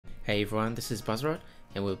Hey everyone, this is Buzzrod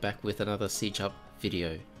and we're back with another Siege Up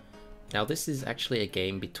video. Now this is actually a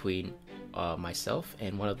game between myself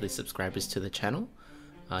and one of the subscribers to the channel.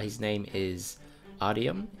 His name is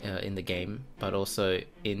Artyom in the game, but also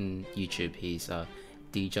in YouTube he's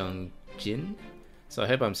Jin. So I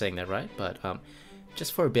hope I'm saying that right, but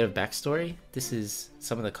just for a bit of backstory, this is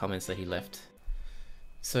some of the comments that he left.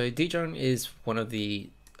 So Dijong is one of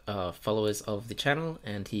the followers of the channel,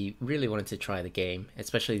 and he really wanted to try the game,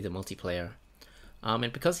 especially the multiplayer.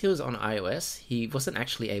 And because he was on iOS, he wasn't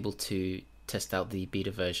actually able to test out the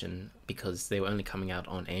beta version because they were only coming out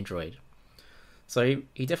on Android. So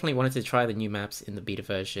he definitely wanted to try the new maps in the beta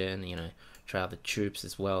version, you know, try out the troops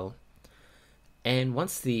as well. And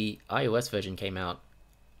once the iOS version came out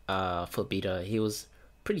for beta, he was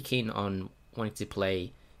pretty keen on wanting to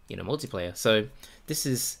play, you know, multiplayer. So this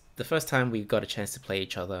is the first time we got a chance to play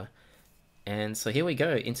each other, and so here we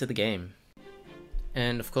go into the game.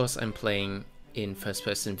 And of course I'm playing in first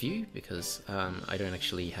person view because I don't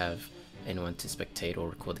actually have anyone to spectate or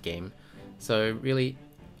record the game, so really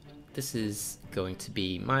this is going to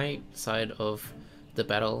be my side of the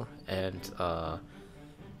battle, and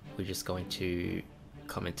we're just going to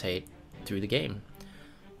commentate through the game.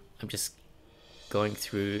 I'm just going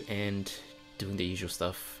through and doing the usual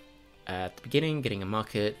stuff at the beginning, getting a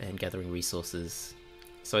market and gathering resources.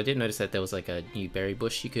 So I did notice that there was like a new berry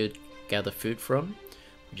bush you could gather food from,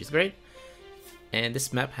 which is great. And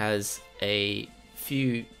this map has a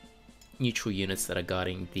few neutral units that are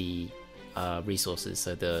guarding the resources.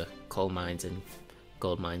 So the coal mines and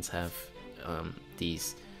gold mines have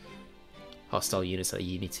these hostile units that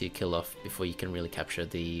you need to kill off before you can really capture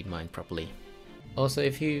the mine properly. Also,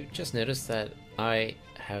 if you just noticed that I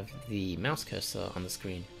have the mouse cursor on the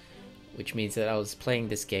screen, which means that I was playing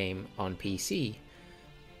this game on PC.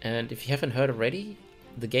 And if you haven't heard already,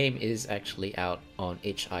 the game is actually out on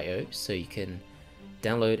itch.io, so you can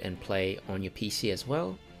download and play on your PC as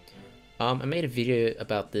well. I made a video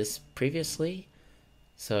about this previously,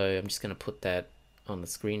 so I'm just going to put that on the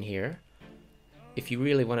screen here. If you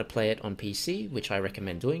really want to play it on PC, which I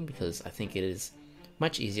recommend doing because I think it is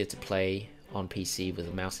much easier to play on PC with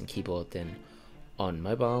a mouse and keyboard than on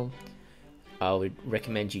mobile, I would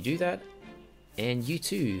recommend you do that, and you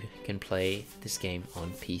too can play this game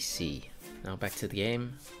on PC. Now back to the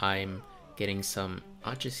game. I'm getting some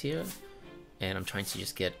archers here, and I'm trying to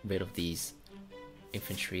just get rid of these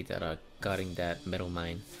infantry that are guarding that metal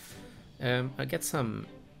mine. I get some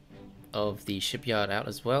of the shipyard out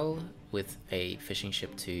as well with a fishing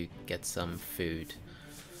ship to get some food.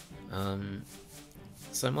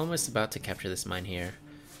 So I'm almost about to capture this mine here.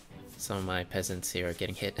 Some of my peasants here are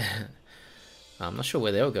getting hit. I'm not sure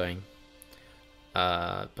where they were going,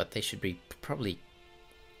 but they should be probably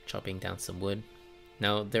chopping down some wood.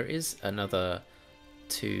 Now there is another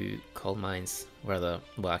two coal mines, well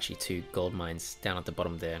actually two gold mines down at the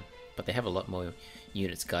bottom there, but they have a lot more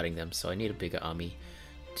units guarding them, so I need a bigger army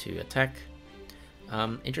to attack.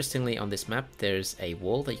 Interestingly, on this map there's a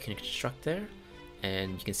wall that you can construct there,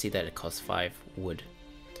 and you can see that it costs 5 wood.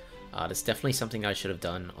 That's definitely something I should have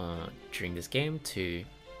done during this game to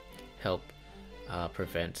help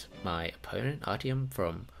prevent my opponent Artyom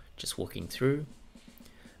from just walking through,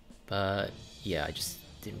 but yeah, I just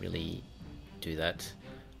didn't really do that.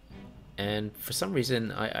 And for some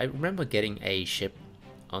reason I remember getting a ship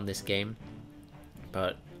on this game,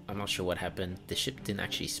 but I'm not sure what happened. The ship didn't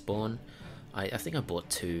actually spawn. I think I bought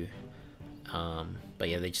 2, but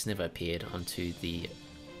yeah, they just never appeared onto the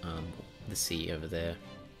sea over there,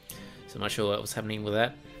 so I'm not sure what was happening with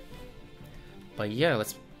that. But yeah,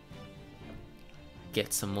 let's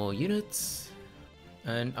get some more units.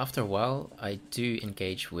 And after a while I do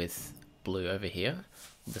engage with blue over here,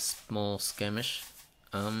 the small skirmish.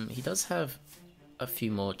 He does have a few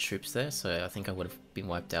more troops there, so I think I would have been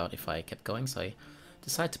wiped out if I kept going, so I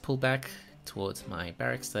decided to pull back towards my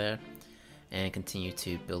barracks there and continue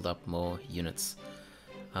to build up more units.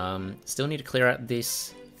 Still need to clear out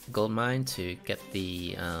this gold mine to get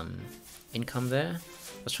the income there.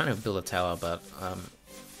 I was trying to build a tower, but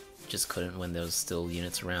just couldn't when there was still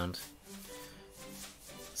units around.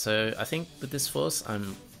 So I think with this force I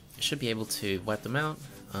should be able to wipe them out.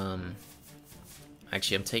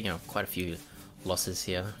 Actually I'm taking out quite a few losses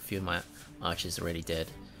here. A few of my archers are already dead,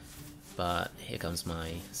 but here comes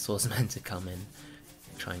my swordsman to come and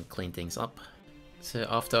try and clean things up. So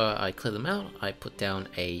after I clear them out, I put down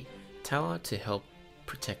a tower to help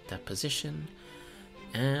protect that position,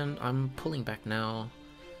 and I'm pulling back now.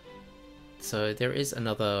 So there is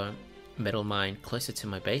another metal mine closer to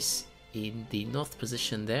my base in the north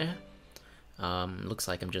position there. Looks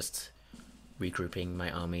like I'm just regrouping my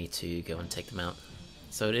army to go and take them out.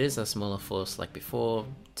 So it is a smaller force like before,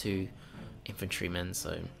 2 infantrymen,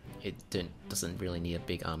 so it doesn't really need a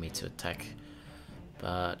big army to attack.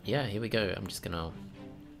 But yeah, here we go. I'm just gonna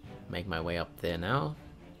make my way up there now.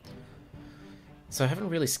 So I haven't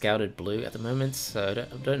really scouted blue at the moment, so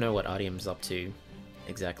I don't know what Artyom's up to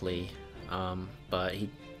exactly, but he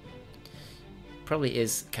probably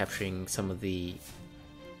is capturing some of the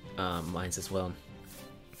mines as well.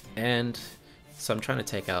 And so I'm trying to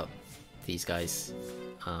take out these guys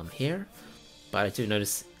here, but I do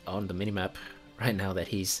notice on the minimap right now that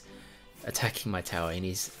he's attacking my tower, and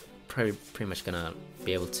he's pretty much gonna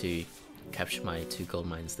be able to capture my 2 gold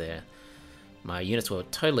mines there. My units were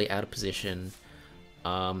totally out of position,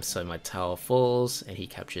 so my tower falls and he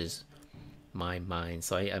captures my mine.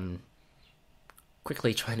 So I am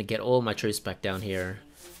quickly trying to get all my troops back down here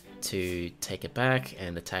to take it back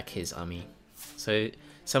and attack his army. So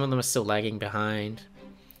some of them are still lagging behind,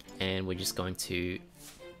 and we're just going to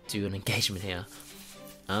do an engagement here.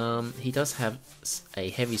 He does have a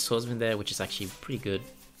heavy swordsman there, which is actually pretty good.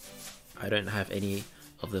 I don't have any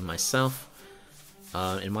of them myself,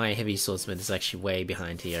 and my heavy swordsman is actually way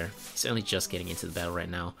behind here. He's only just getting into the battle right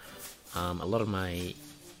now. A lot of my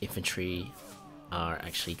infantry are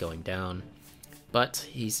actually going down, but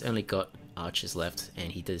he's only got archers left,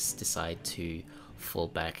 and he does decide to fall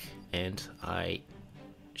back, and I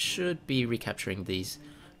should be recapturing these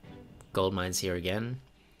gold mines here again.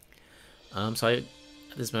 So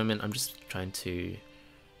at this moment I'm just trying to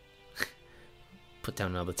put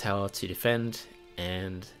down another tower to defend,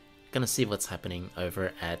 and gonna see what's happening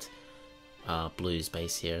over at Blue's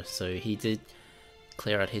base here. So he did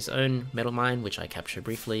clear out his own metal mine, which I captured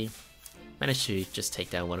briefly. Managed to just take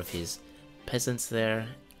down one of his peasants there,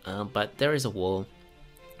 but there is a wall,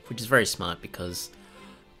 which is very smart because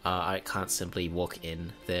I can't simply walk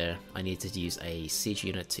in there. I need to use a siege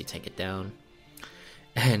unit to take it down.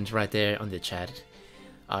 And right there on the chat,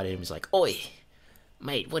 Artyom is like, "Oi,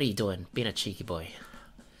 mate, what are you doing? Being a cheeky boy."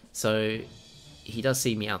 So he does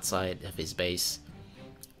see me outside of his base,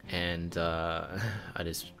 and I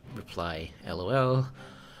just reply, "LOL."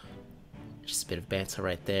 Just a bit of banter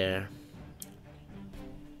right there.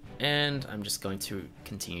 And I'm just going to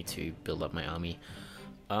continue to build up my army.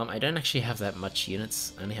 I don't actually have that much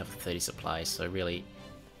units. I only have 30 supplies, so really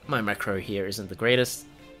my macro here isn't the greatest.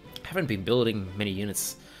 I haven't been building many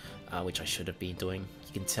units, which I should have been doing.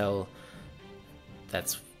 You can tell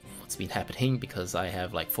that's what's been happening because I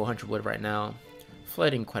have like 400 wood right now,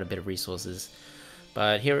 floating quite a bit of resources.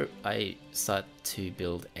 But here I start to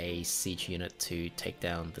build a siege unit to take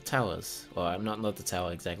down the towers. Or not the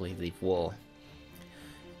tower exactly, the wall.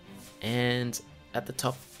 And at the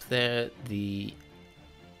top there, the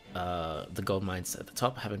gold mines at the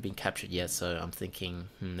top haven't been captured yet, so I'm thinking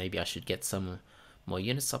maybe I should get some more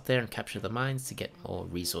units up there and capture the mines to get more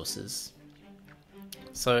resources.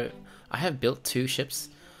 So I have built 2 ships,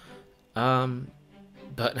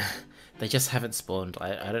 but they just haven't spawned.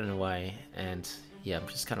 I don't know why, and yeah, I'm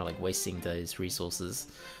just kind of like wasting those resources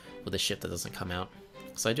with a ship that doesn't come out.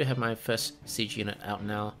 So I do have my first siege unit out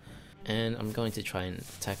now, and I'm going to try and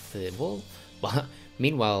attack the wall. But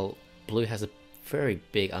meanwhile, Blue has a very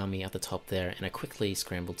big army at the top there, and I quickly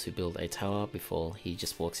scramble to build a tower before he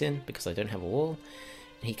just walks in because I don't have a wall,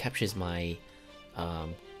 and he captures my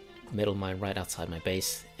metal mine right outside my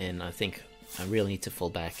base, and I think I really need to fall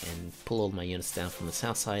back and pull all my units down from the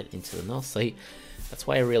south side into the north. So that's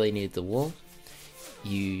why I really need the wall.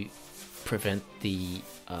 You prevent the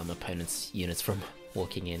opponent's units from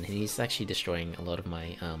walking in, and he's actually destroying a lot of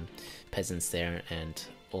my peasants there, and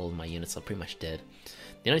all my units are pretty much dead.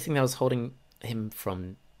 The only thing that was holding him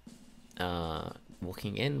from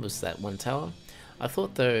walking in was that one tower. I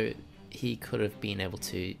thought though he could have been able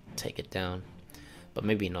to take it down, but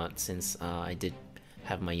maybe not, since I did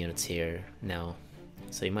have my units here now,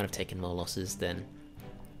 so he might have taken more losses than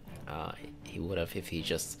he would have if he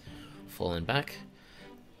just fallen back.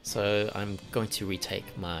 So I'm going to retake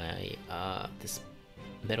my this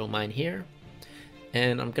metal mine here,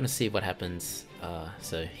 and I'm gonna see what happens.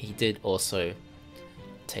 So he did also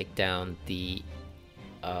take down the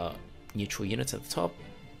neutral units at the top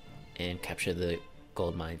and capture the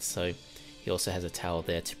gold mines, so he also has a tower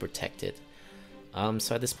there to protect it.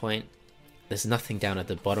 So at this point there's nothing down at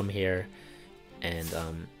the bottom here,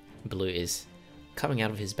 and Blue is coming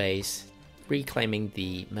out of his base, reclaiming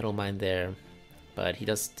the metal mine there, but he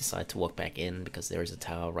does decide to walk back in because there is a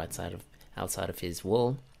tower outside of his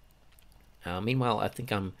wall. Meanwhile, I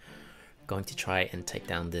think I'm going to try and take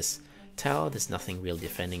down this tower. There's nothing really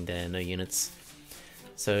defending there, no units,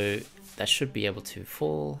 so that should be able to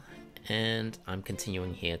fall, and I'm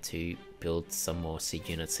continuing here to build some more siege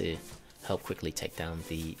units here help quickly take down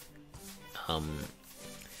the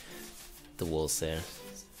walls there.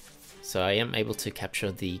 So I am able to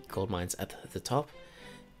capture the gold mines at the top,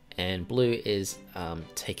 and blue is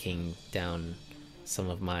taking down some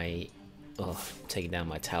of my taking down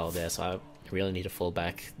my tower there, so I really need to fall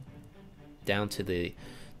back down to the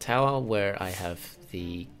tower where I have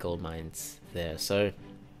the gold mines there. So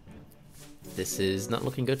this is not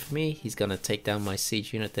looking good for me. He's gonna take down my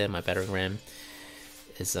siege unit there. My battering ram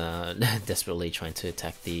is desperately trying to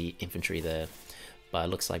attack the infantry there, but it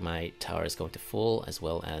looks like my tower is going to fall, as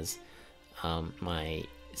well as my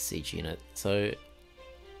siege unit. So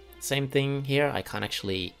same thing here, I can't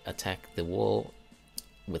actually attack the wall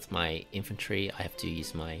with my infantry. I have to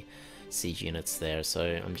use my siege units there,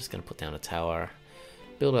 so I'm just going to put down a tower,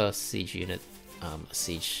 build a siege unit, a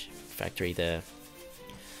siege factory there.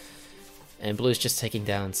 And blue is just taking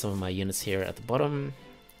down some of my units here at the bottom.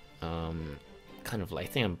 Kind of like, I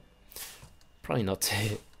think I'm probably not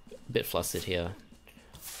too, a bit flustered here,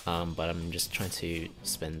 but I'm just trying to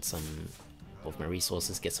spend some of my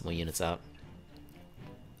resources, get some more units out.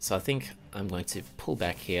 So I think I'm going to pull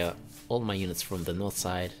back here, all my units from the north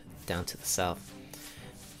side down to the south,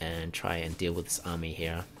 and try and deal with this army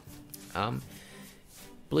here.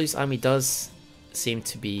 Blue's army does seem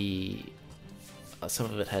to be, some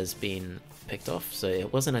of it has been picked off, so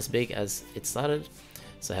it wasn't as big as it started.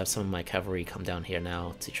 So I have some of my cavalry come down here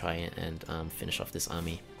now to try and finish off this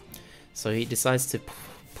army. So he decides to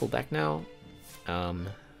pull back now,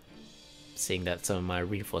 seeing that some of my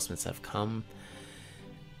reinforcements have come.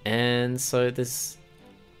 And so there's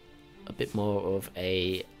a bit more of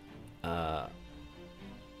a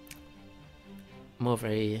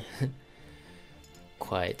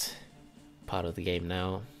quiet part of the game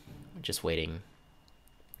now. I'm just waiting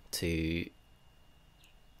to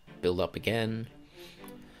build up again.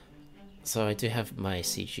 So I do have my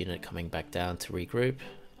siege unit coming back down to regroup.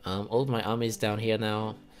 All of my armies down here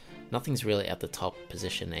now. Nothing's really at the top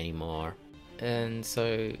position anymore. And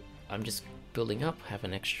so I'm just building up, have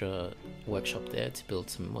an extra workshop there to build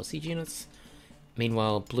some more siege units.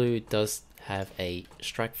 Meanwhile, blue does have a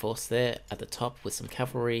strike force there at the top with some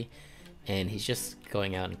cavalry, and he's just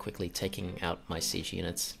going out and quickly taking out my siege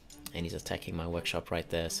units, and he's attacking my workshop right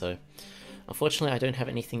there. So unfortunately I don't have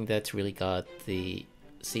anything there to really guard the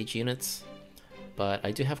siege units, but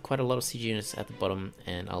I do have quite a lot of siege units at the bottom,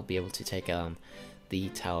 and I'll be able to take the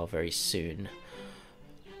tower very soon.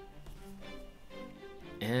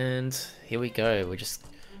 And here we go, we're just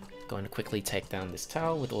going to quickly take down this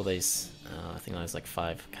tower with all these, I think there's like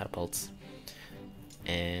 5 catapults.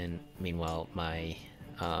 And meanwhile my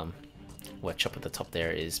workshop at the top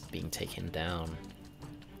there is being taken down.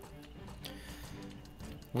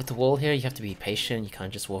 With the wall here, you have to be patient, you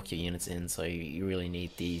can't just walk your units in, so you really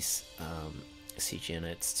need these siege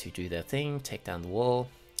units to do their thing, take down the wall.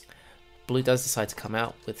 Blue does decide to come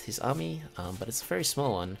out with his army, but it's a very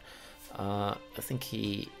small one. I think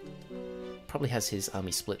he probably has his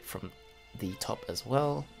army split from the top as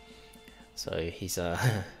well. So he's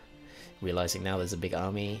realizing now there's a big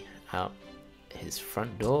army out his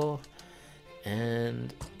front door.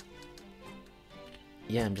 And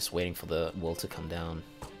yeah, I'm just waiting for the wall to come down.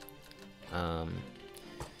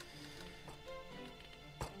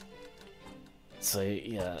 So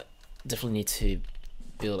yeah, definitely need to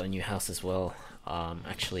build a new house as well.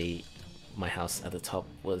 Actually, my house at the top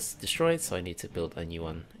was destroyed, so I need to build a new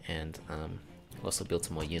one, and also build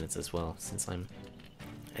some more units as well, since I'm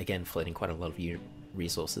again floating quite a lot of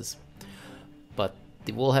resources. But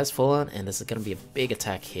the wall has fallen, and there's going to be a big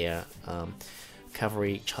attack here.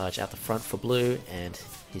 Cavalry charge out the front for blue, and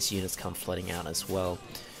his units come flooding out as well.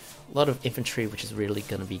 A lot of infantry, which is really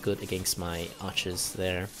going to be good against my archers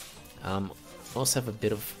there. Also have a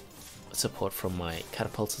bit of support from my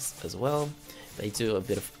catapults as well. They do a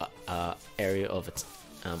bit of area of its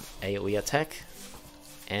AoE attack,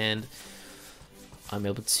 and I'm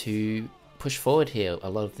able to push forward here. A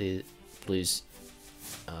lot of the blue's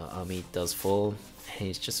army does fall, and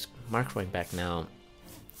he's just microing back now,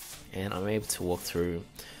 and I'm able to walk through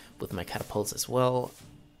with my catapults as well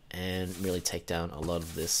and really take down a lot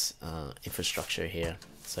of this infrastructure here.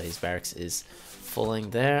 So his barracks is falling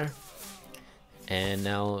there, and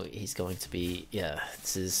now he's going to be,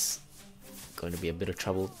 this is going to be a bit of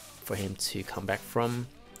trouble for him to come back from,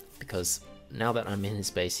 because now that I'm in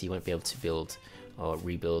his base, he won't be able to build or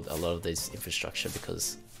rebuild a lot of this infrastructure,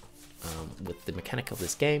 because with the mechanic of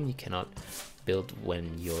this game, you cannot build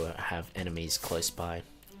when you have enemies close by.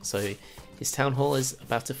 So his town hall is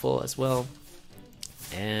about to fall as well,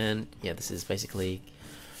 and yeah, this is basically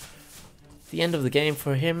the end of the game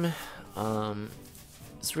for him.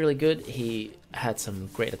 it's really good. He had some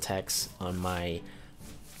great attacks on my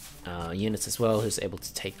units as well. He was able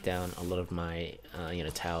to take down a lot of my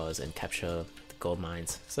towers and capture the gold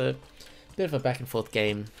mines. So a bit of a back and forth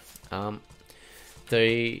game. What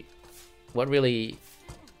really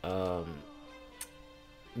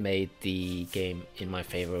made the game in my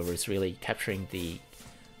favor was really capturing the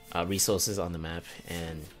resources on the map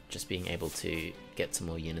and just being able to get some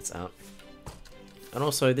more units out. And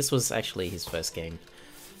also, this was actually his first game,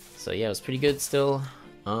 so yeah, it was pretty good still.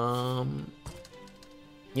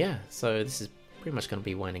 Yeah, so this is pretty much going to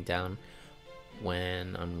be winding down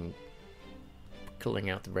when I'm clearing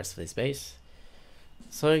out the rest of this base.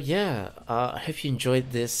 So yeah, I hope you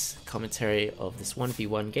enjoyed this commentary of this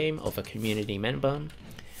 1v1 game of a community member.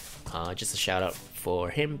 Just a shout out for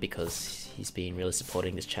him because he's been really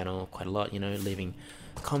supporting this channel quite a lot, you know, leaving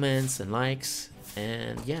comments and likes,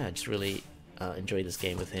 and yeah, I just really enjoyed this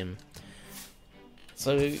game with him.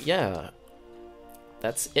 So yeah,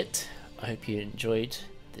 that's it. I hope you enjoyed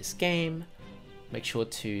this game. Make sure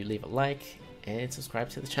to leave a like and subscribe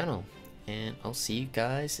to the channel, and I'll see you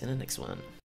guys in the next one.